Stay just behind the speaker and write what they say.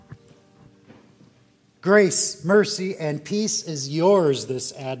Grace, mercy, and peace is yours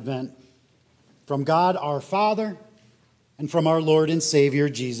this Advent from God our Father and from our Lord and Savior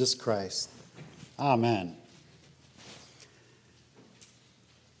Jesus Christ. Amen.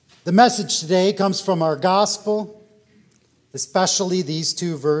 The message today comes from our gospel, especially these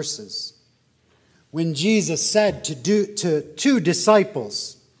two verses. When Jesus said to two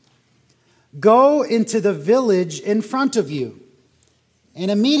disciples, "Go into the village in front of you,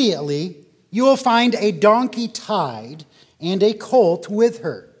 and immediately you will find a donkey tied and a colt with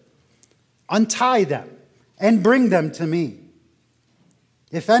her. Untie them and bring them to me.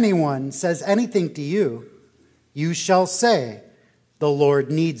 If anyone says anything to you, you shall say, 'The Lord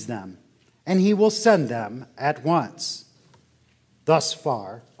needs them,' and he will send them at once." Thus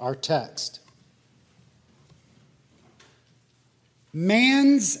far, our text.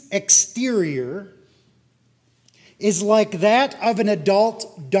 Man's exterior is like that of an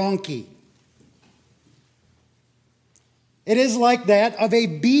adult donkey. It is like that of a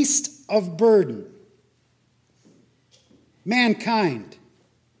beast of burden. Mankind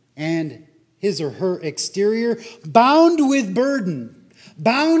and his or her exterior, bound with burden,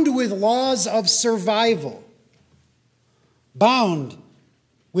 bound with laws of survival, bound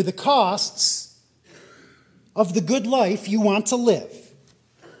with the costs of the good life you want to live.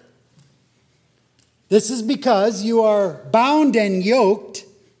 This is because you are bound and yoked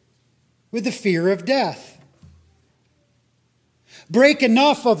with the fear of death. Break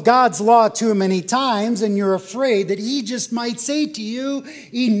enough of God's law too many times, and you're afraid that he just might say to you,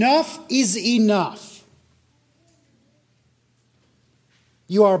 "Enough is enough."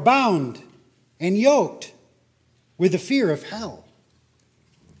 You are bound and yoked with the fear of hell.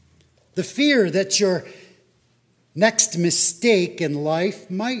 The fear that your next mistake in life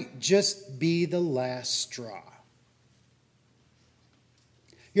might just be the last straw.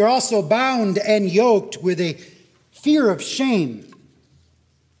 You're also bound and yoked with a fear of shame.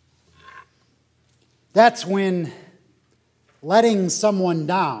 That's when letting someone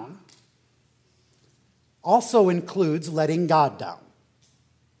down also includes letting God down.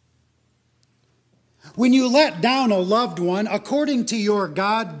 When you let down a loved one according to your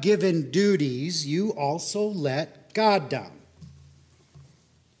God-given duties, you also let God down.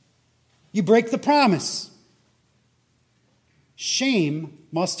 You break the promise. Shame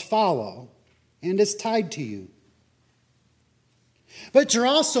must follow and is tied to you. But you're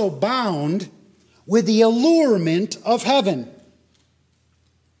also bound with the allurement of heaven.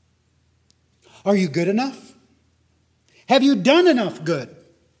 Are you good enough? Have you done enough good?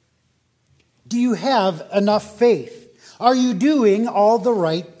 Do you have enough faith? Are you doing all the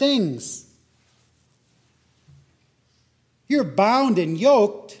right things? You're bound and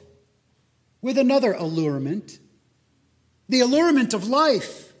yoked with another allurement, the allurement of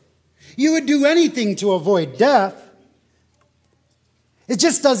life. You would do anything to avoid death. It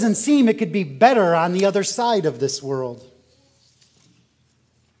just doesn't seem it could be better on the other side of this world.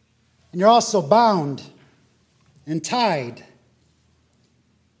 And you're also bound and tied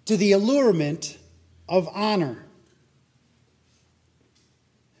to the allurement of honor.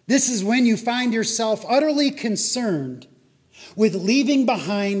 This is when you find yourself utterly concerned with leaving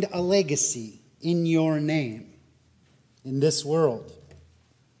behind a legacy in your name in this world.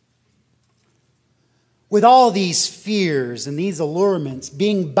 With all these fears and these allurements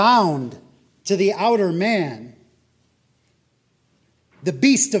being bound to the outer man, the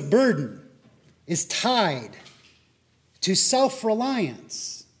beast of burden is tied to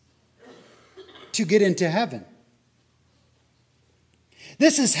self-reliance to get into heaven.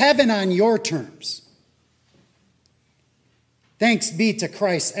 This is heaven on your terms. Thanks be to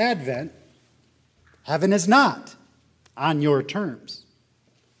Christ's advent, heaven is not on your terms.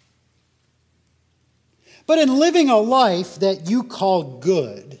 But in living a life that you call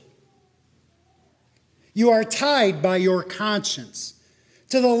good, you are tied by your conscience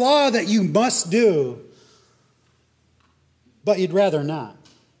to the law that you must do, but you'd rather not.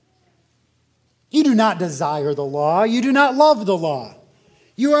 You do not desire the law. You do not love the law.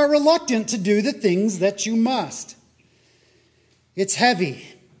 You are reluctant to do the things that you must. It's heavy,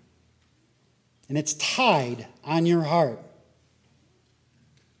 and it's tied on your heart.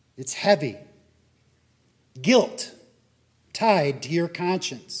 It's heavy. Guilt tied to your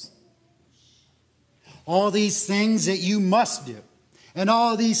conscience. All these things that you must do and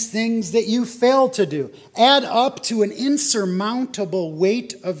all these things that you fail to do add up to an insurmountable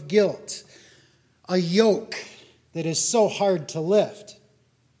weight of guilt, a yoke that is so hard to lift.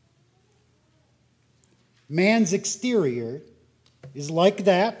 Man's exterior is like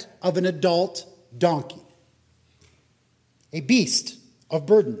that of an adult donkey, a beast of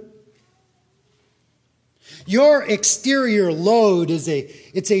burden. Your exterior load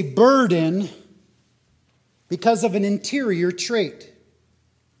it's a burden because of an interior trait.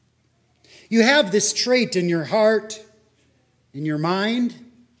 You have this trait in your heart, in your mind,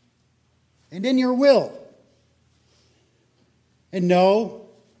 and in your will. And no,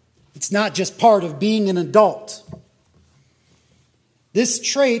 it's not just part of being an adult. This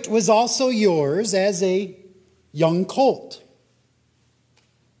trait was also yours as a young colt.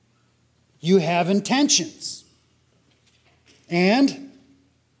 You have intentions. And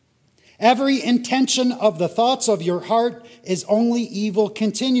every intention of the thoughts of your heart is only evil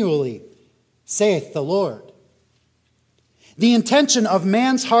continually, saith the Lord. The intention of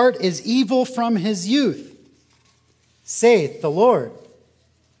man's heart is evil from his youth, saith the Lord.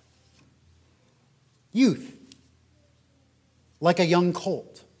 Youth, like a young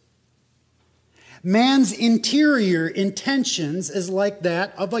colt. Man's interior intentions is like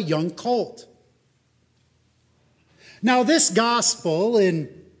that of a young colt. Now, this gospel in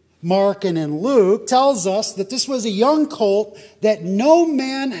Mark and in Luke tells us that this was a young colt that no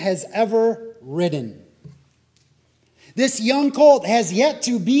man has ever ridden. This young colt has yet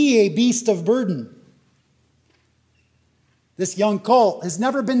to be a beast of burden. This young colt has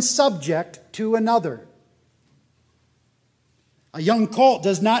never been subject to another. A young colt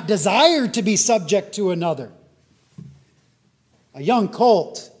does not desire to be subject to another. A young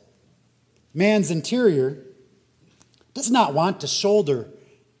colt, man's interior, does not want to shoulder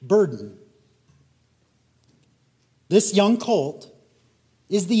burden. This young colt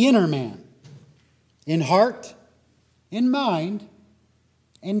is the inner man, in heart, in mind,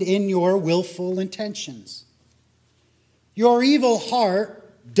 and in your willful intentions. Your evil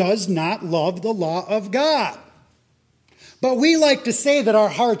heart does not love the law of God. But we like to say that our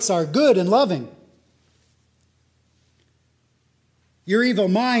hearts are good and loving. Your evil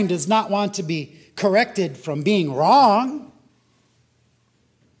mind does not want to be corrected from being wrong.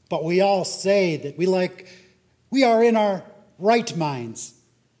 But we all say that we are in our right minds.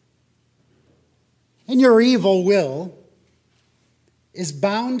 And your evil will is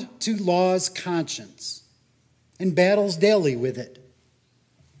bound to law's conscience and battles daily with it.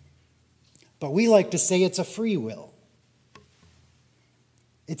 But we like to say it's a free will.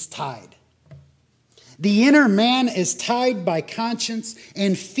 It's tied. The inner man is tied by conscience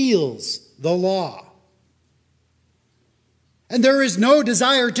and feels the law. And there is no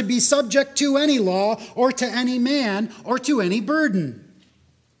desire to be subject to any law or to any man or to any burden.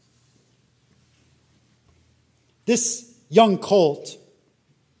 This young colt,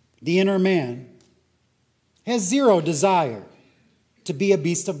 the inner man, has zero desire to be a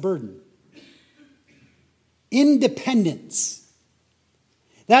beast of burden. Independence.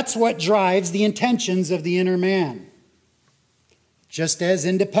 That's what drives the intentions of the inner man. Just as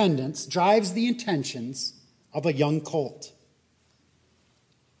independence drives the intentions of a young colt.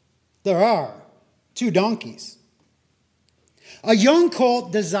 There are two donkeys. A young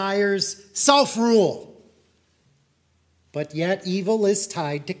colt desires self-rule, but yet evil is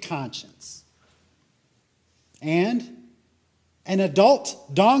tied to conscience. And an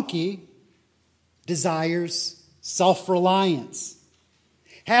adult donkey desires self-reliance,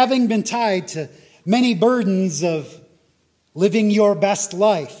 having been tied to many burdens of living your best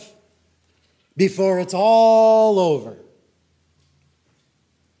life before it's all over.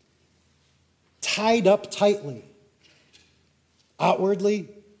 Tied up tightly, outwardly,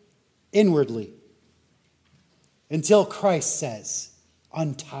 inwardly, until Christ says,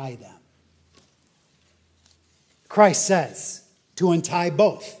 untie them. Christ says to untie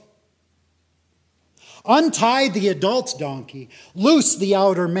both. Untie the adult donkey, loose the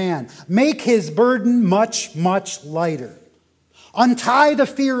outer man, make his burden much, much lighter. Untie the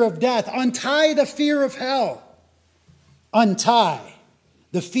fear of death, untie the fear of hell, untie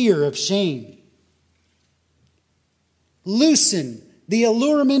the fear of shame. Loosen the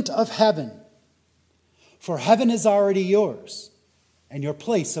allurement of heaven, for heaven is already yours, and your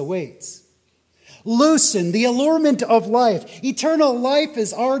place awaits. Loosen the allurement of life. Eternal life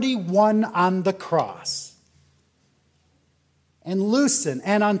is already won on the cross. And loosen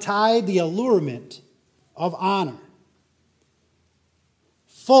and untie the allurement of honor.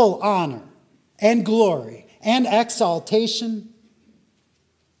 Full honor and glory and exaltation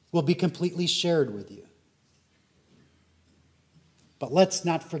will be completely shared with you. But let's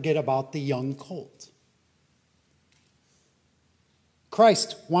not forget about the young colt.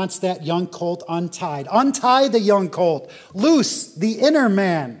 Christ wants that young colt untied. Untie the young colt. Loose the inner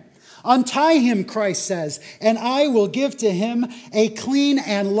man. Untie him, Christ says, and I will give to him a clean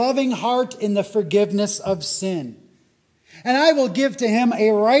and loving heart in the forgiveness of sin. And I will give to him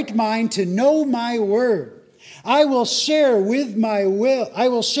a right mind to know my word. I will share my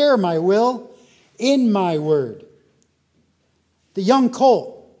will in my word. The young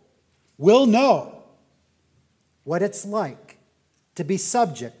colt will know what it's like to be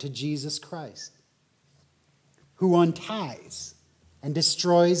subject to Jesus Christ, who unties and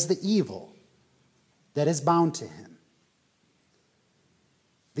destroys the evil that is bound to him.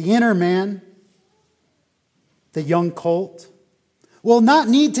 The inner man, the young colt, will not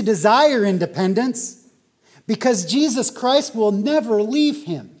need to desire independence because Jesus Christ will never leave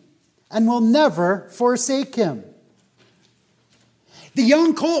him and will never forsake him. The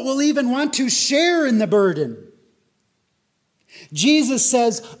young colt will even want to share in the burden. Jesus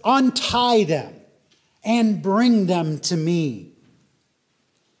says, "Untie them and bring them to me."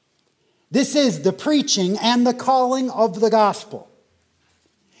 This is the preaching and the calling of the gospel.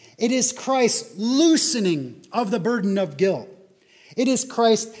 It is Christ's loosening of the burden of guilt. It is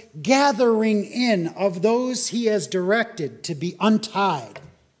Christ gathering in of those he has directed to be untied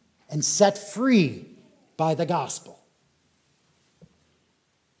and set free by the gospel.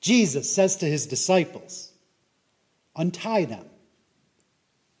 Jesus says to his disciples, "Untie them.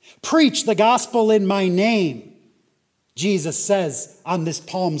 Preach the gospel in my name," Jesus says on this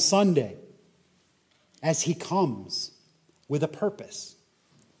Palm Sunday, as he comes with a purpose.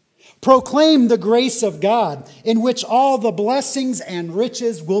 Proclaim the grace of God, in which all the blessings and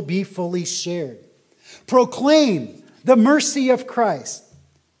riches will be fully shared. Proclaim the mercy of Christ,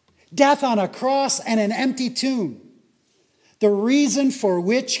 death on a cross and an empty tomb, the reason for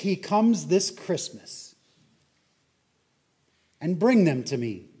which he comes this Christmas. And bring them to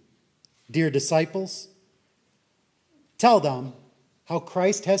me, dear disciples. Tell them how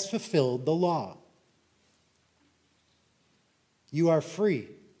Christ has fulfilled the law. You are free.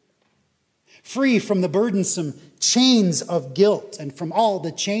 Free from the burdensome chains of guilt and from all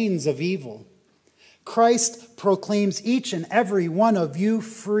the chains of evil. Christ proclaims each and every one of you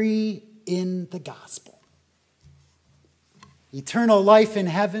free in the gospel. Eternal life in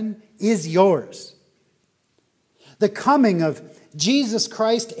heaven is yours. The coming of Jesus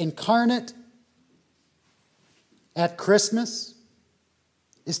Christ incarnate at Christmas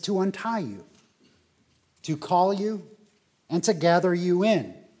is to untie you, to call you, and to gather you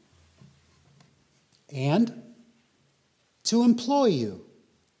in, and to employ you.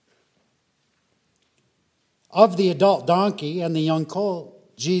 Of the adult donkey and the young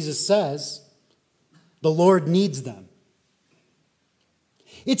colt, Jesus says, the Lord needs them.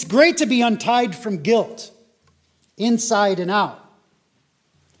 It's great to be untied from guilt, inside and out.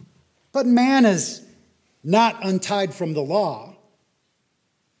 But man is not untied from the law.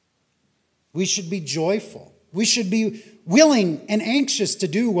 We should be joyful. We should be willing and anxious to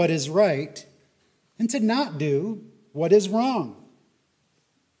do what is right and to not do what is wrong.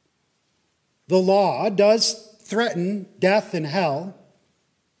 The law does threaten death and hell.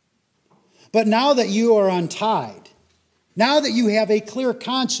 But now that you are untied, now that you have a clear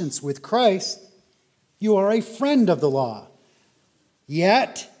conscience with Christ, you are a friend of the law,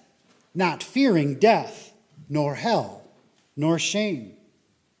 yet not fearing death, nor hell, nor shame.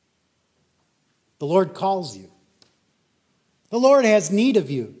 The Lord calls you. The Lord has need of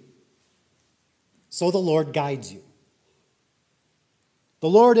you. So the Lord guides you. The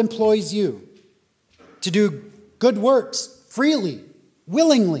Lord employs you to do good works freely,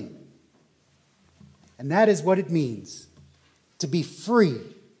 willingly. And that is what it means to be free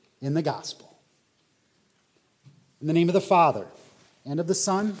in the gospel. In the name of the Father, and of the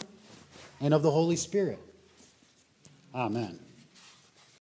Son, and of the Holy Spirit. Amen.